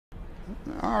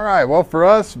All right, well, for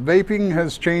us, vaping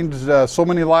has changed so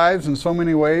many lives in so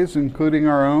many ways, including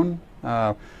our own.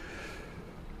 I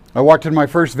walked in my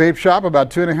first vape shop about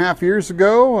 2.5 years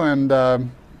ago and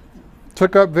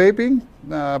took up vaping.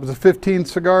 I was a 15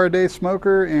 cigar a day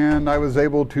smoker, and I was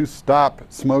able to stop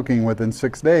smoking within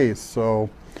 6 days. So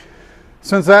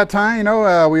since that time,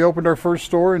 we opened our first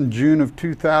store in June of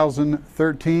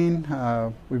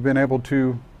 2013. We've been able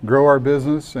to grow our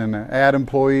business and add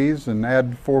employees and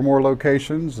add 4 more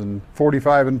locations and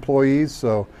 45 employees.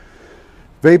 So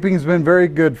vaping has been very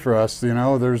good for us.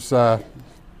 There's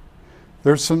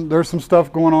some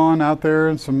stuff going on out there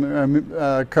and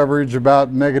some coverage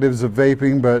about negatives of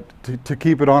vaping, but to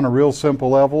keep it on a real simple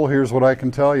level, here's what I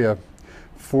can tell you.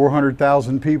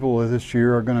 400,000 people this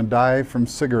year are going to die from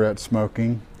cigarette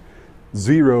smoking.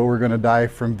 0 are going to die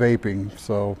from vaping.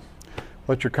 So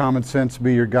let your common sense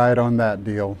be your guide on that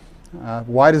deal.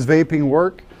 Why does vaping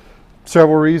work?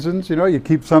 Several reasons. You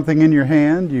keep something in your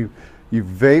hand, you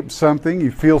vape something,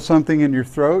 you feel something in your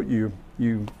throat, you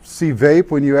see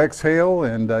vape when you exhale,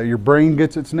 and your brain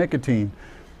gets its nicotine.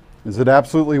 Is it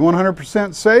absolutely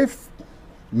 100% safe?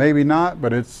 Maybe not,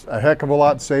 but it's a heck of a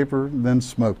lot safer than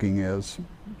smoking is.